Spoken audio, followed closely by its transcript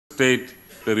understate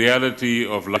the reality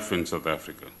of life in South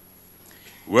Africa.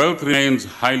 Wealth remains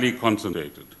highly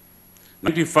concentrated.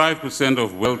 95%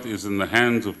 of wealth is in the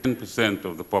hands of 10%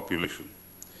 of the population.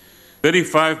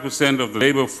 35% of the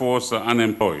labor force are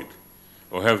unemployed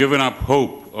or have given up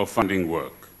hope of finding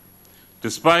work.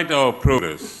 Despite our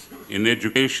progress in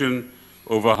education,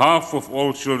 over half of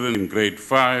all children in grade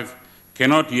 5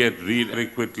 cannot yet read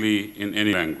adequately in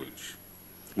any language.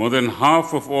 More than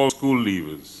half of all school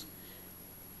leavers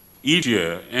each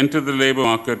year enter the labor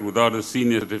market without a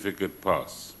senior certificate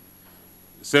pass.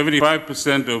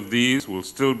 75% of these will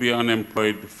still be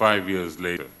unemployed 5 years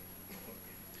later.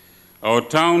 Our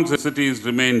towns and cities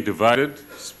remain divided,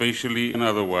 spatially and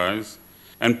otherwise,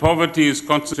 and poverty is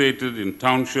concentrated in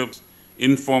townships,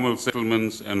 informal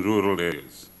settlements, and rural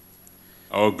areas.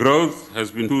 Our growth has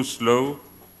been too slow.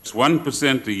 It's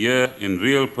 1% a year in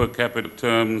real per capita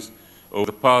terms over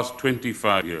the past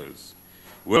 25 years,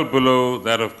 well below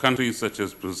that of countries such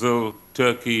as Brazil,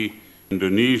 Turkey,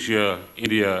 Indonesia,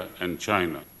 India, and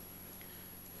China.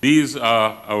 These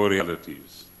are our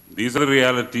realities. These are the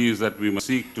realities that we must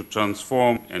seek to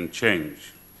transform and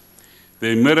change.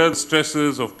 They mirror the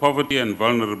stresses of poverty and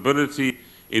vulnerability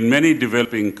in many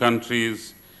developing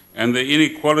countries and the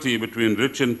inequality between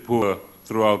rich and poor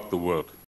throughout the world.